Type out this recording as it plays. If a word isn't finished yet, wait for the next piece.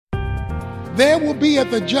There will be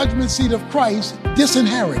at the judgment seat of Christ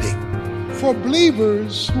disinheriting for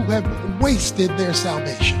believers who have wasted their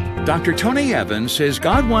salvation. Dr. Tony Evans says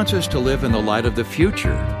God wants us to live in the light of the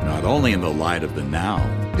future, not only in the light of the now.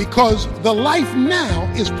 Because the life now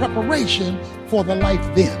is preparation for the life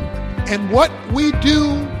then. And what we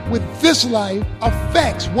do with this life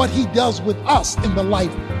affects what he does with us in the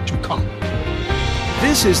life to come.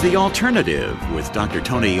 This is The Alternative with Dr.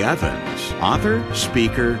 Tony Evans, author,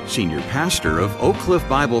 speaker, senior pastor of Oak Cliff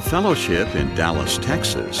Bible Fellowship in Dallas,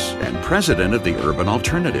 Texas, and president of the Urban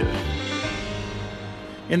Alternative.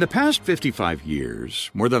 In the past 55 years,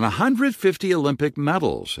 more than 150 Olympic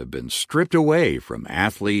medals have been stripped away from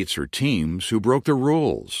athletes or teams who broke the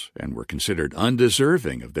rules and were considered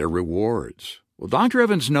undeserving of their rewards. Well, Dr.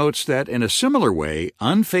 Evans notes that in a similar way,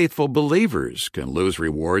 unfaithful believers can lose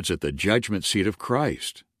rewards at the judgment seat of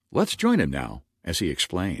Christ. Let's join him now as he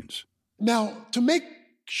explains. Now, to make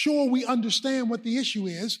sure we understand what the issue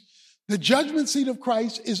is, the judgment seat of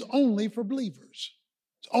Christ is only for believers.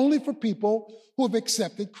 It's only for people who have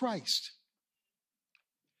accepted Christ.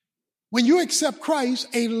 When you accept Christ,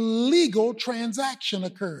 a legal transaction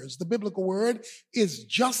occurs. The biblical word is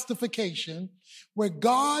justification, where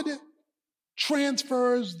God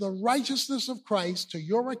transfers the righteousness of Christ to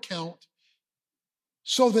your account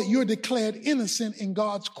so that you're declared innocent in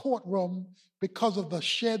God's courtroom because of the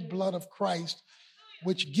shed blood of Christ,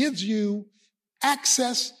 which gives you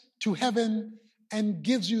access to heaven and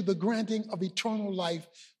gives you the granting of eternal life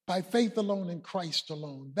by faith alone in Christ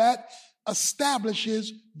alone. That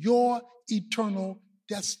establishes your eternal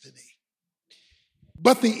destiny.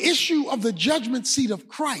 But the issue of the judgment seat of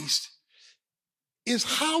Christ is,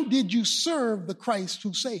 how did you serve the Christ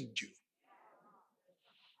who saved you?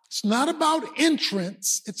 It's not about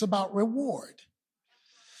entrance, it's about reward.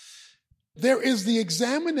 There is the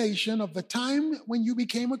examination of the time when you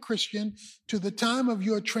became a Christian to the time of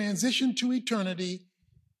your transition to eternity.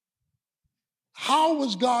 How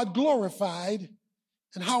was God glorified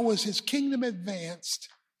and how was his kingdom advanced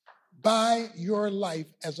by your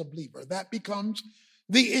life as a believer? That becomes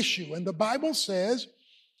the issue. And the Bible says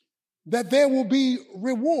that there will be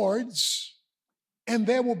rewards and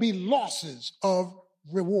there will be losses of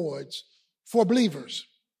rewards for believers.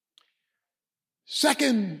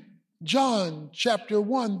 2 John chapter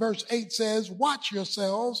 1 verse 8 says, "Watch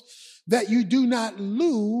yourselves that you do not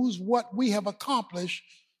lose what we have accomplished,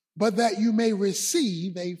 but that you may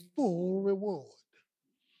receive a full reward."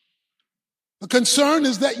 The concern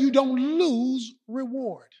is that you don't lose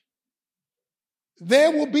reward.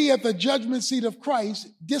 There will be at the judgment seat of Christ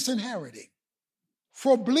disinheriting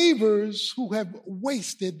for believers who have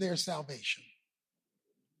wasted their salvation,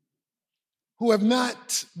 who have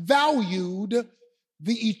not valued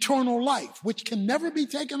the eternal life, which can never be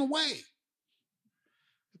taken away.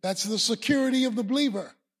 That's the security of the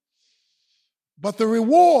believer. But the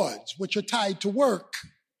rewards, which are tied to work,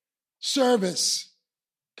 service,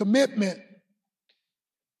 commitment,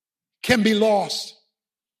 can be lost.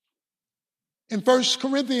 In 1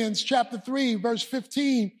 Corinthians chapter 3, verse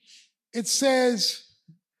 15, it says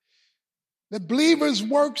that believers'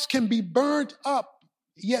 works can be burnt up,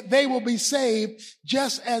 yet they will be saved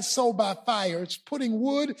just as so by fire. It's putting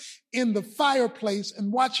wood in the fireplace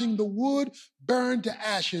and watching the wood burn to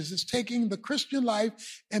ashes. It's taking the Christian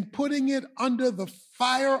life and putting it under the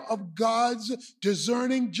fire of God's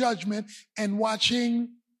discerning judgment and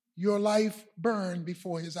watching your life burn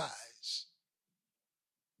before his eyes.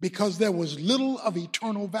 Because there was little of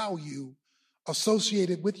eternal value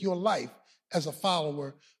associated with your life as a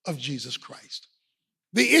follower of Jesus Christ.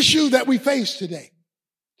 The issue that we face today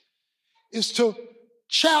is to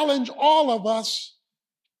challenge all of us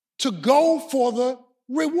to go for the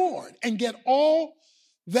reward and get all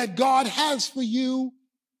that God has for you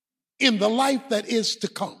in the life that is to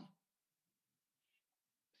come.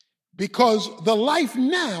 Because the life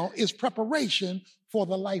now is preparation for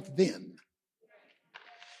the life then.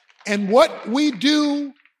 And what we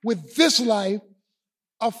do with this life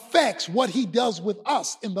affects what he does with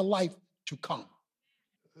us in the life to come.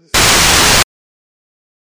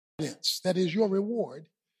 That is your reward,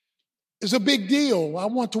 is a big deal. I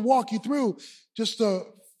want to walk you through just a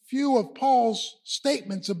few of Paul's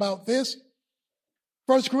statements about this.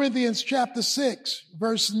 1 Corinthians chapter 6,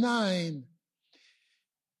 verse 9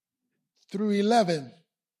 through 11.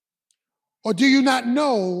 Or do you not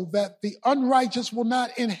know that the unrighteous will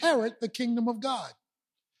not inherit the kingdom of God?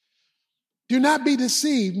 Do not be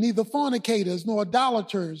deceived, neither fornicators, nor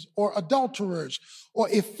idolaters, or adulterers, or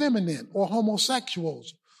effeminate, or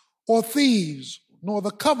homosexuals, or thieves, nor the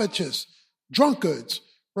covetous, drunkards,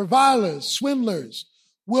 revilers, swindlers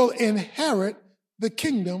will inherit the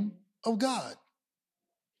kingdom of God.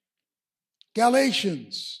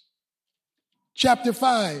 Galatians chapter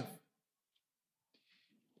 5,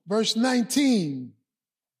 verse 19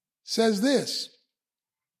 says this.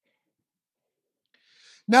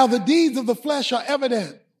 Now the deeds of the flesh are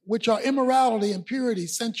evident, which are immorality, impurity,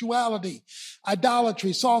 sensuality,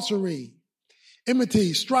 idolatry, sorcery,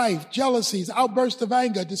 enmity, strife, jealousies, outbursts of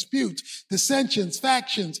anger, disputes, dissensions,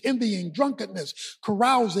 factions, envying, drunkenness,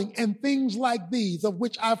 carousing, and things like these, of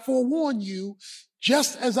which I forewarn you,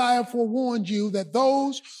 just as I have forewarned you, that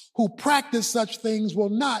those who practice such things will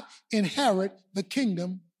not inherit the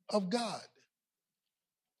kingdom of God.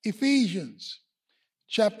 Ephesians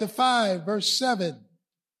chapter 5, verse 7.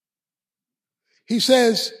 He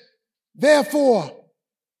says, therefore,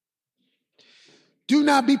 do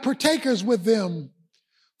not be partakers with them,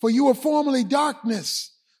 for you were formerly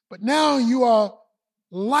darkness, but now you are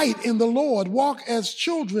light in the Lord. Walk as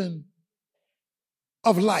children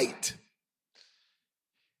of light.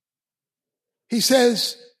 He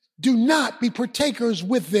says, do not be partakers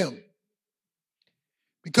with them,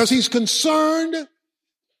 because he's concerned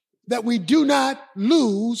that we do not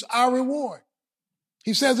lose our reward.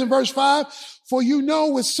 He says in verse 5, for you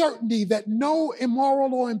know with certainty that no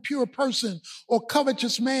immoral or impure person or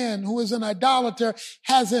covetous man who is an idolater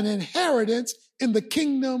has an inheritance in the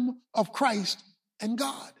kingdom of Christ and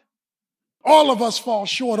God. All of us fall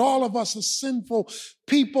short. All of us are sinful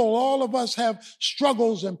people. All of us have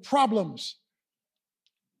struggles and problems.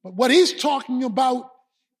 But what he's talking about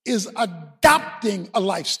is adopting a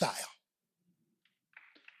lifestyle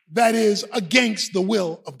that is against the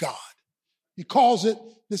will of God. He calls it,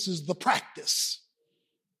 this is the practice.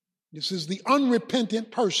 This is the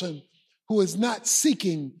unrepentant person who is not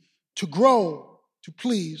seeking to grow to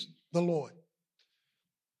please the Lord.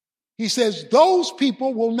 He says those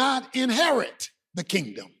people will not inherit the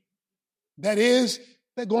kingdom. That is,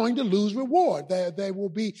 they're going to lose reward. They will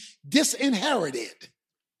be disinherited.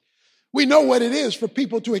 We know what it is for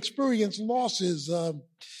people to experience losses.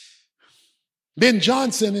 Ben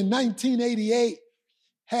Johnson in 1988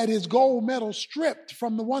 had his gold medal stripped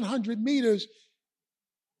from the 100 meters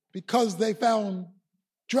because they found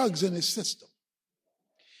drugs in his system.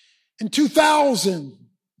 In 2000,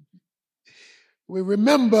 we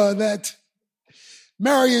remember that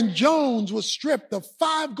Marion Jones was stripped of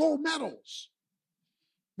 5 gold medals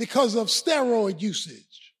because of steroid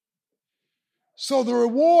usage. So the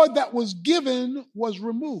reward that was given was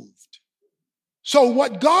removed. So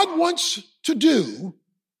what God wants to do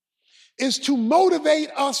is to motivate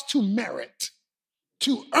us to merit,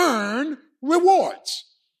 to earn rewards.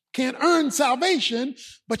 Can't earn salvation,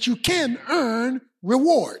 but you can earn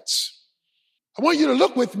rewards. I want you to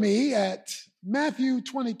look with me at Matthew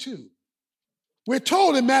 22. We're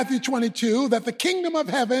told in Matthew 22 that the kingdom of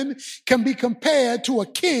heaven can be compared to a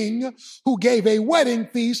king who gave a wedding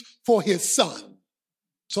feast for his son.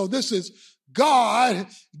 So this is God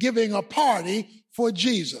giving a party for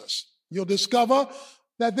Jesus. You'll discover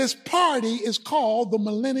that this party is called the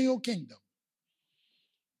millennial kingdom.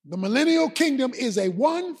 The millennial kingdom is a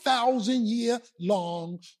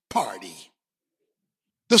 1,000-year-long party.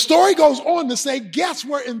 The story goes on to say guests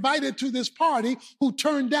were invited to this party who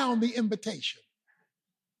turned down the invitation.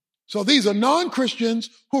 So these are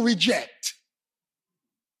non-Christians who reject.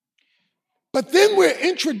 But then we're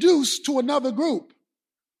introduced to another group.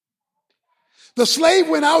 The slave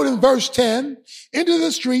went out in verse 10 into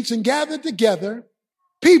the streets and gathered together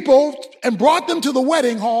people and brought them to the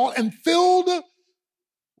wedding hall and filled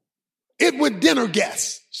it with dinner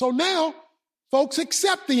guests. So now folks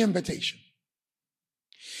accept the invitation.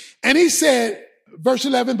 And he said, verse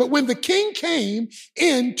 11, but when the king came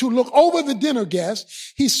in to look over the dinner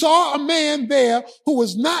guests, he saw a man there who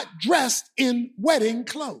was not dressed in wedding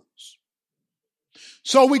clothes.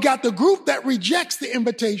 So we got the group that rejects the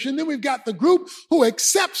invitation. Then we've got the group who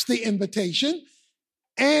accepts the invitation.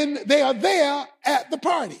 And they are there at the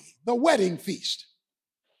party, the wedding feast.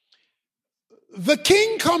 The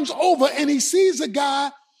king comes over and he sees a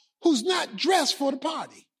guy who's not dressed for the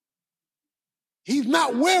party. He's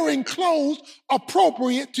not wearing clothes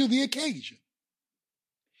appropriate to the occasion.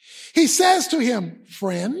 He says to him,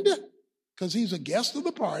 friend, because he's a guest of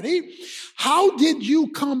the party, how did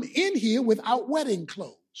you come in here without wedding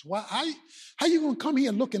clothes? Why, how you going to come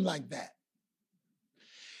here looking like that?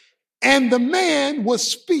 And the man was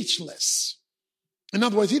speechless. In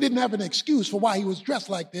other words, he didn't have an excuse for why he was dressed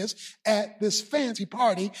like this at this fancy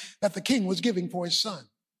party that the king was giving for his son.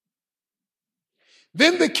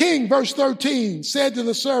 Then the king, verse 13, said to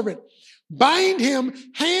the servant, bind him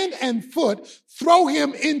hand and foot, throw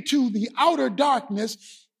him into the outer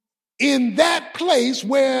darkness. In that place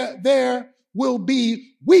where there will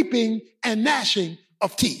be weeping and gnashing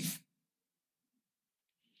of teeth.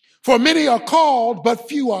 For many are called, but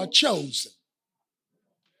few are chosen.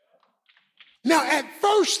 Now, at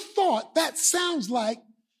first thought, that sounds like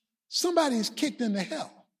somebody's kicked into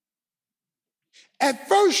hell. At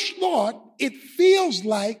first thought, it feels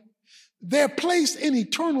like they're placed in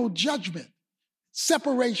eternal judgment,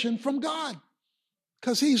 separation from God,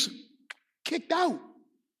 because he's kicked out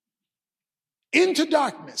into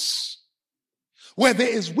darkness where there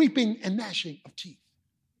is weeping and gnashing of teeth.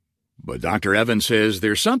 But Dr. Evans says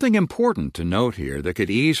there's something important to note here that could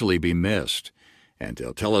easily be missed, and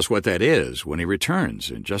he'll tell us what that is when he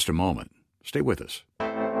returns in just a moment. Stay with us.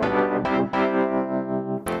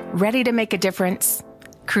 Ready to make a difference?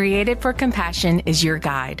 Created for Compassion is your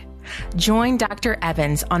guide. Join Dr.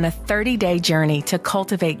 Evans on a 30-day journey to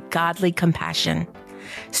cultivate godly compassion.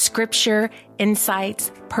 Scripture,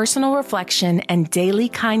 insights, personal reflection, and daily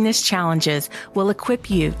kindness challenges will equip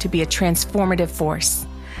you to be a transformative force.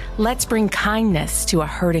 Let's bring kindness to a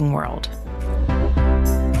hurting world.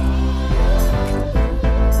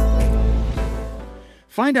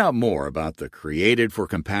 Find out more about the Created for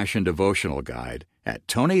Compassion devotional guide at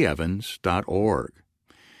tonyevans.org.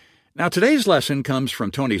 Now, today's lesson comes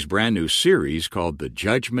from Tony's brand new series called The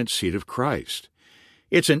Judgment Seat of Christ.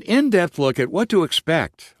 It's an in-depth look at what to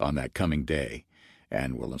expect on that coming day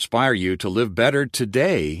and will inspire you to live better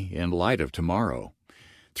today in light of tomorrow.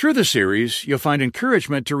 Through the series, you'll find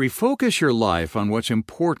encouragement to refocus your life on what's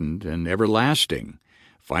important and everlasting,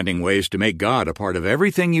 finding ways to make God a part of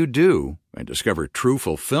everything you do and discover true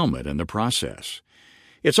fulfillment in the process.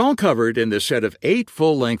 It's all covered in this set of 8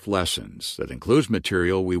 full-length lessons that includes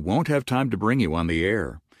material we won't have time to bring you on the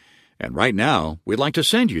air. And right now, we'd like to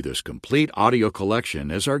send you this complete audio collection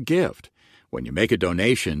as our gift when you make a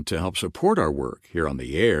donation to help support our work here on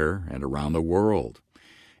the air and around the world.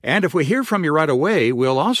 And if we hear from you right away,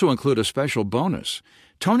 we'll also include a special bonus,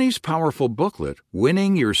 Tony's powerful booklet,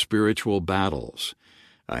 Winning Your Spiritual Battles,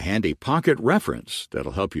 a handy pocket reference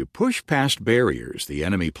that'll help you push past barriers the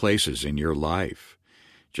enemy places in your life.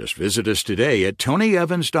 Just visit us today at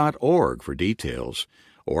tonyevans.org for details,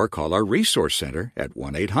 or call our Resource Center at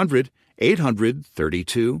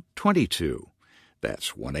 1-800-800-3222.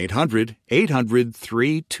 That's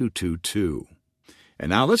 1-800-800-3222. And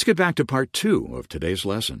now let's get back to part 2 of today's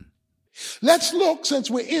lesson. Let's look, since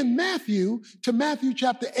we're in Matthew, to Matthew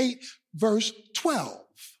chapter 8, verse 12.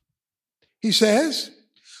 He says,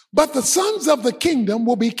 "But the sons of the kingdom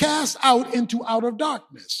will be cast out into outer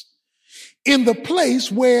darkness, in the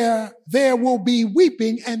place where there will be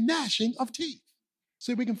weeping and gnashing of teeth."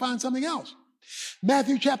 See if we can find something else.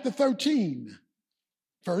 Matthew chapter 13,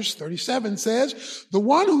 verse 37 says, "The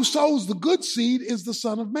one who sows the good seed is the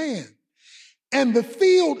Son of Man, and the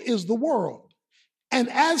field is the world. And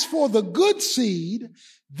as for the good seed,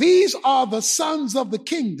 these are the sons of the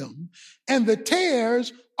kingdom, and the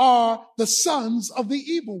tares are the sons of the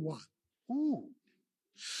evil one." Ooh.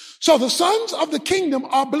 So the sons of the kingdom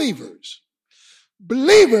are believers.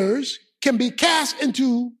 Believers can be cast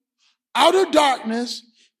into outer darkness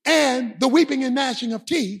and the weeping and gnashing of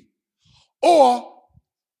teeth, or,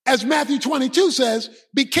 as Matthew 22 says,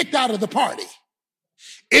 be kicked out of the party.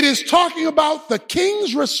 It is talking about the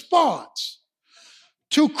king's response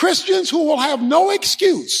to Christians who will have no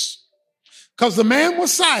excuse because the man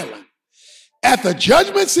was silent at the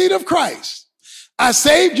judgment seat of Christ. I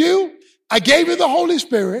saved you. I gave you the Holy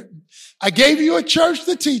Spirit. I gave you a church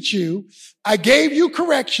to teach you. I gave you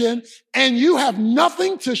correction, and you have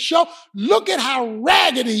nothing to show. Look at how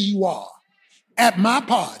raggedy you are at my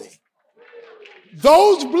party.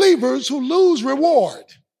 Those believers who lose reward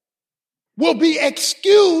will be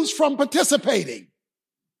excused from participating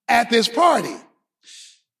at this party.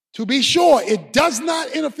 To be sure, it does not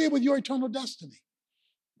interfere with your eternal destiny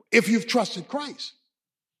if you've trusted Christ.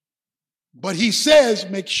 But he says,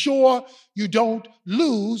 make sure you don't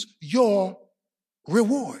lose your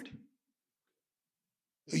reward,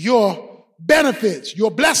 your benefits, your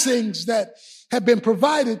blessings that have been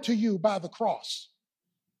provided to you by the cross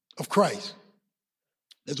of Christ.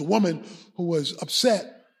 There's a woman who was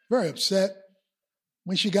upset, very upset,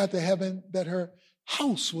 when she got to heaven that her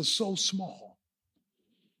house was so small.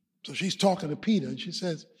 So she's talking to Peter and she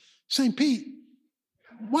says, "St. Pete,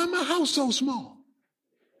 why my house so small?"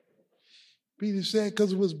 Peter said,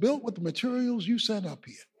 "Because it was built with the materials you sent up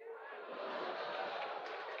here."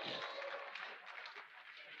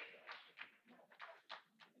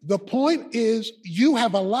 The point is, you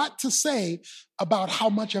have a lot to say about how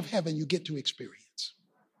much of heaven you get to experience.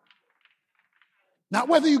 Not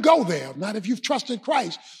whether you go there, not if you've trusted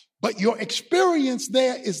Christ, but your experience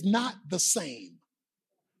there is not the same.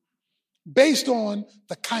 based on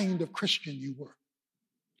the kind of Christian you were.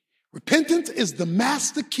 Repentance is the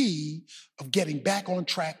master key of getting back on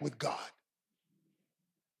track with God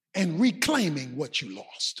and reclaiming what you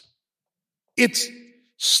lost. It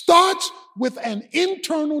starts with an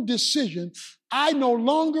internal decision. I no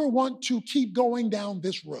longer want to keep going down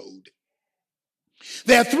this road.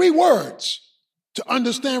 There are three words to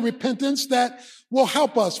understand repentance that will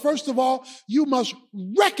help us. First of all, you must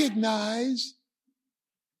recognize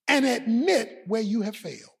and admit where you have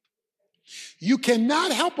failed. You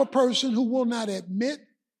cannot help a person who will not admit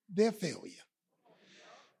their failure.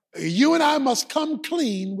 You and I must come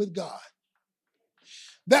clean with God.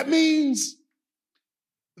 That means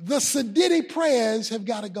the sedity prayers have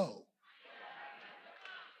got to go.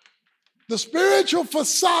 The spiritual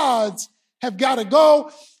facades have got to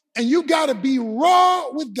go, and you've got to be raw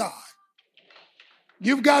with God.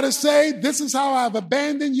 You've got to say, this is how I've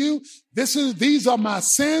abandoned you. These are my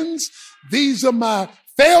sins. These are my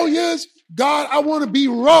failures. God, I want to be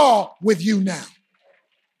raw with you now.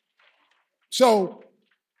 So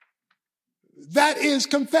that is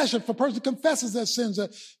confession. If a person confesses their sins,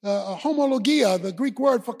 homologia, the Greek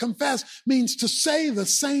word for confess, means to say the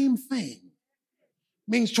same thing.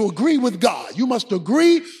 Means to agree with God. You must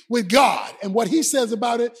agree with God and what he says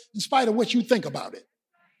about it in spite of what you think about it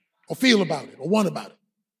or feel about it or want about it.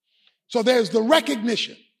 So there's the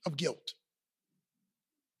recognition of guilt.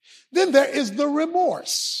 Then there is the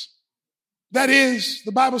remorse. That is,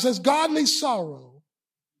 the Bible says, godly sorrow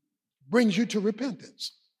brings you to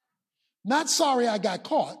repentance. Not sorry I got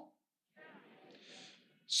caught.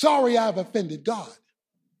 Sorry I've offended God.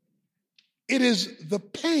 It is the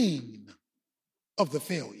pain of the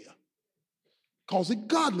failure. Calls it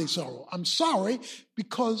godly sorrow. I'm sorry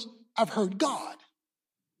because I've hurt God.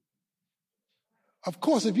 Of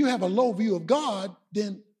course, if you have a low view of God,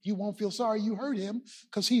 then you won't feel sorry you hurt him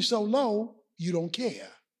because he's so low, you don't care.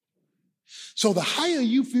 So the higher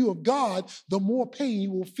you feel of God, the more pain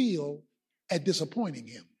you will feel at disappointing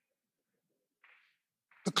him.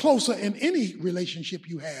 The closer in any relationship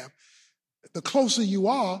you have, the closer you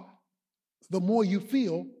are, the more you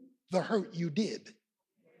feel the hurt you did. If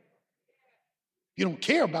you don't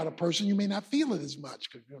care about a person, you may not feel it as much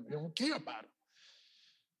because you don't care about it.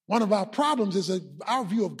 One of our problems is that our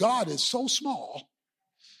view of God is so small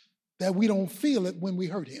that we don't feel it when we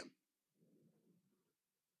hurt him.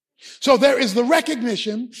 So there is the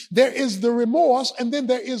recognition, there is the remorse, and then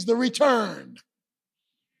there is the return.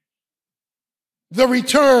 The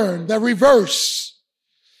return, the reverse.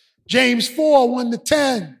 James 4,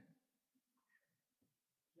 1-10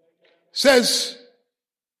 says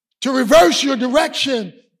to reverse your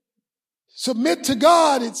direction, submit to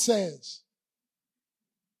God, it says.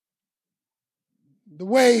 The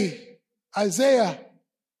way Isaiah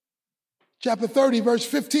chapter 30 verse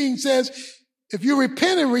 15 says, if you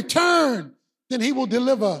repent and return, then he will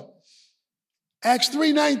deliver. Acts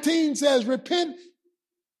 3:19 says, repent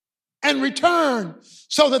and return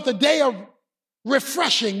so that the day of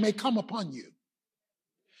refreshing may come upon you.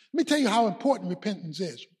 Let me tell you how important repentance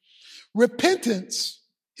is. Repentance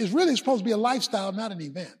is really supposed to be a lifestyle, not an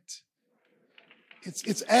event.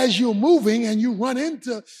 It's as you're moving and you run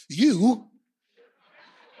into you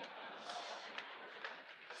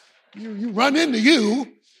run into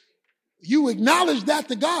you acknowledge that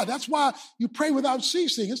to God. That's why you pray without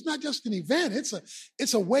ceasing. It's not just an event.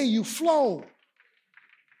 It's a way you flow.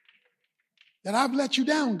 That I've let you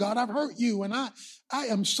down, God. I've hurt you, and I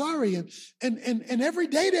am sorry. And every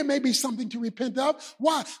day there may be something to repent of.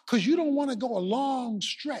 Why? Because you don't want to go a long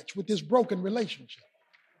stretch with this broken relationship.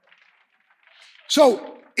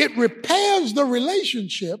 So it repairs the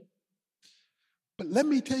relationship. But let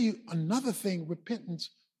me tell you another thing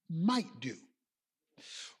repentance might do.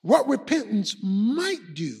 What repentance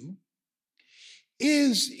might do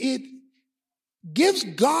is it gives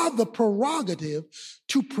God the prerogative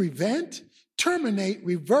to prevent, terminate,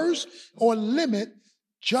 reverse, or limit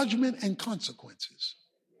judgment and consequences.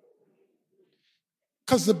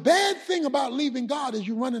 Because the bad thing about leaving God is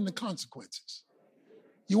you run into consequences.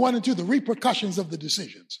 You run into the repercussions of the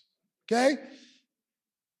decisions. Okay?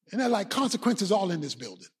 And they're like consequences all in this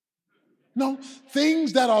building. No,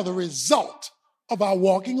 things that are the result of our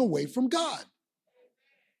walking away from God.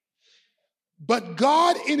 But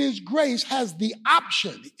God in his grace has the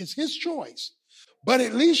option. It's his choice. But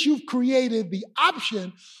at least you've created the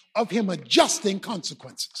option of him adjusting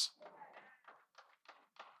consequences.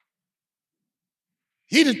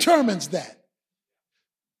 He determines that.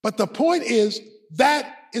 But the point is,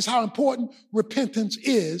 that is how important repentance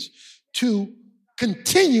is to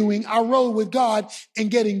continuing our road with God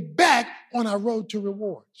and getting back on our road to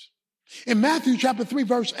rewards. In Matthew chapter 3,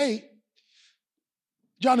 verse 8,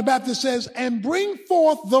 John the Baptist says, and bring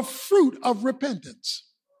forth the fruit of repentance.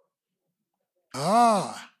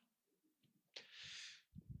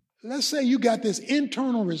 Let's say you got this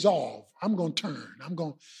internal resolve. I'm going to turn. I'm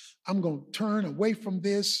going to turn away from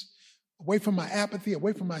this, away from my apathy,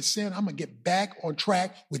 away from my sin. I'm going to get back on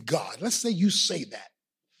track with God. Let's say you say that.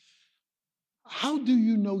 How do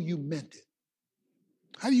you know you meant it?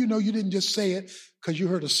 How do you know you didn't just say it because you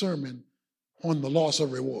heard a sermon on the loss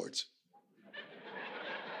of rewards?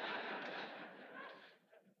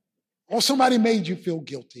 Or somebody made you feel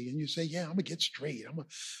guilty and you say, yeah, I'm going to get straight.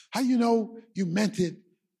 How do you know you meant it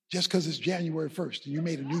just because it's January 1st and you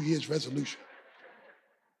made a New Year's resolution?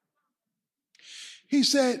 He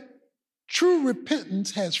said, true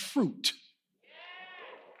repentance has fruit.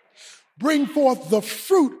 Bring forth the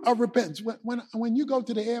fruit of repentance. When you go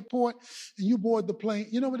to the airport and you board the plane,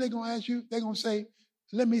 you know what they're going to ask you? They're going to say,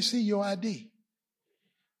 let me see your ID.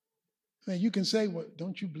 And you can say, well,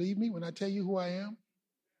 don't you believe me when I tell you who I am?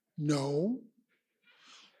 No.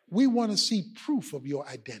 We want to see proof of your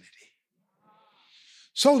identity.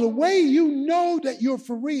 So the way you know that you're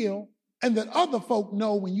for real and that other folk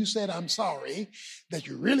know when you said, I'm sorry, that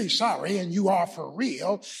you're really sorry and you are for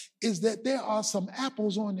real, is that there are some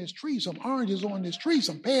apples on this tree, some oranges on this tree,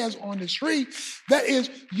 some pears on this tree. That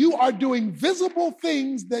is, you are doing visible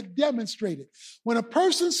things that demonstrate it. When a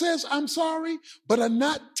person says, I'm sorry, but are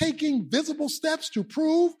not taking visible steps to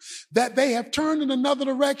prove that they have turned in another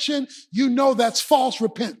direction, you know that's false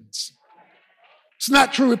repentance. It's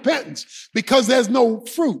not true repentance because there's no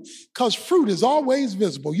fruit, because fruit is always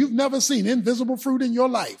visible. You've never seen invisible fruit in your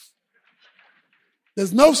life.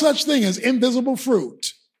 There's no such thing as invisible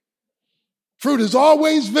fruit. Fruit is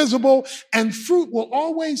always visible, and fruit will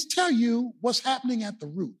always tell you what's happening at the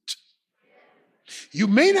root. You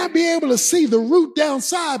may not be able to see the root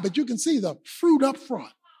downside, but you can see the fruit up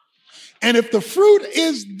front. And if the fruit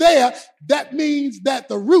is there, that means that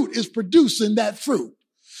the root is producing that fruit.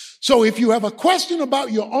 So if you have a question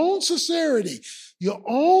about your own sincerity, your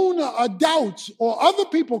own doubts, or other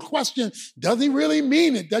people question, does he really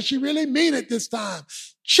mean it? Does she really mean it this time?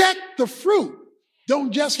 Check the fruit.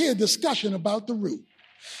 Don't just hear discussion about the root.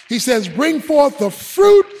 He says, bring forth the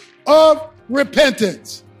fruit of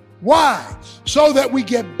repentance. Why? So that we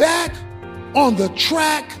get back on the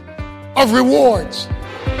track of rewards.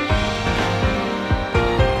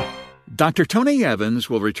 Dr. Tony Evans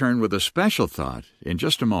will return with a special thought in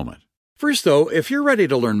just a moment. First, though, if you're ready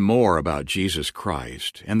to learn more about Jesus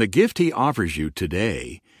Christ and the gift he offers you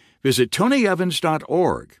today, visit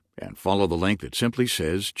tonyevans.org and follow the link that simply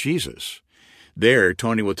says Jesus. There,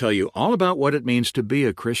 Tony will tell you all about what it means to be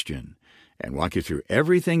a Christian and walk you through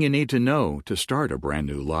everything you need to know to start a brand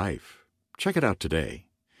new life. Check it out today.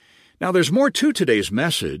 Now, there's more to today's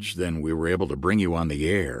message than we were able to bring you on the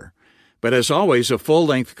air. But as always, a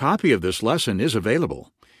full-length copy of this lesson is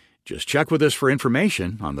available. Just check with us for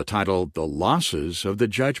information on the title, The Losses of the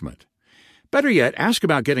Judgment. Better yet, ask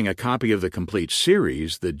about getting a copy of the complete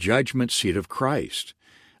series, The Judgment Seat of Christ,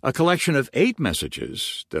 a collection of 8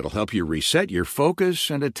 messages that'll help you reset your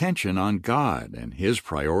focus and attention on God and His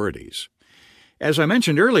priorities. As I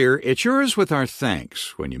mentioned earlier, it's yours with our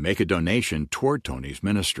thanks when you make a donation toward Tony's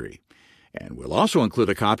ministry. And we'll also include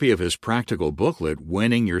a copy of his practical booklet,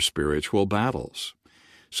 Winning Your Spiritual Battles.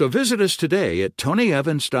 So visit us today at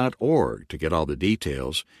tonyevans.org to get all the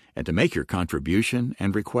details and to make your contribution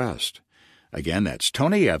and request. Again, that's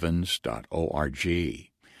tonyevans.org.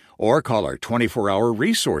 Or call our 24-hour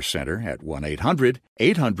resource center at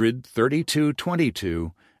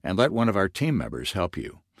 1-800-800-3222 and let one of our team members help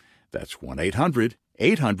you. That's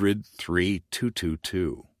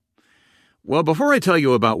 1-800-800-3222. Well, before I tell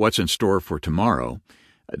you about what's in store for tomorrow,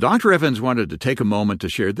 Dr. Evans wanted to take a moment to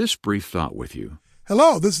share this brief thought with you.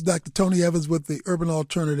 Hello, this is Dr. Tony Evans with the Urban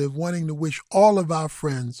Alternative, wanting to wish all of our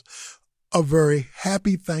friends a very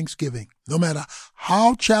happy Thanksgiving. No matter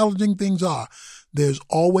how challenging things are, there's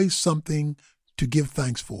always something to give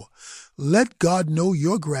thanks for. Let God know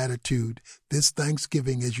your gratitude this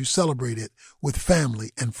Thanksgiving as you celebrate it with family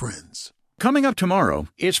and friends. Coming up tomorrow,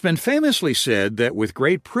 it's been famously said that with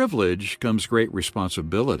great privilege comes great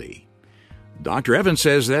responsibility. Dr. Evans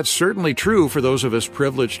says that's certainly true for those of us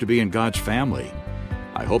privileged to be in God's family.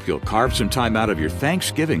 I hope you'll carve some time out of your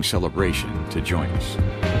Thanksgiving celebration to join us.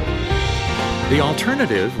 The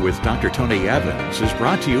Alternative with Dr. Tony Evans is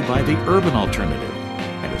brought to you by the Urban Alternative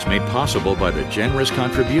and is made possible by the generous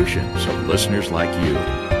contributions of listeners like you.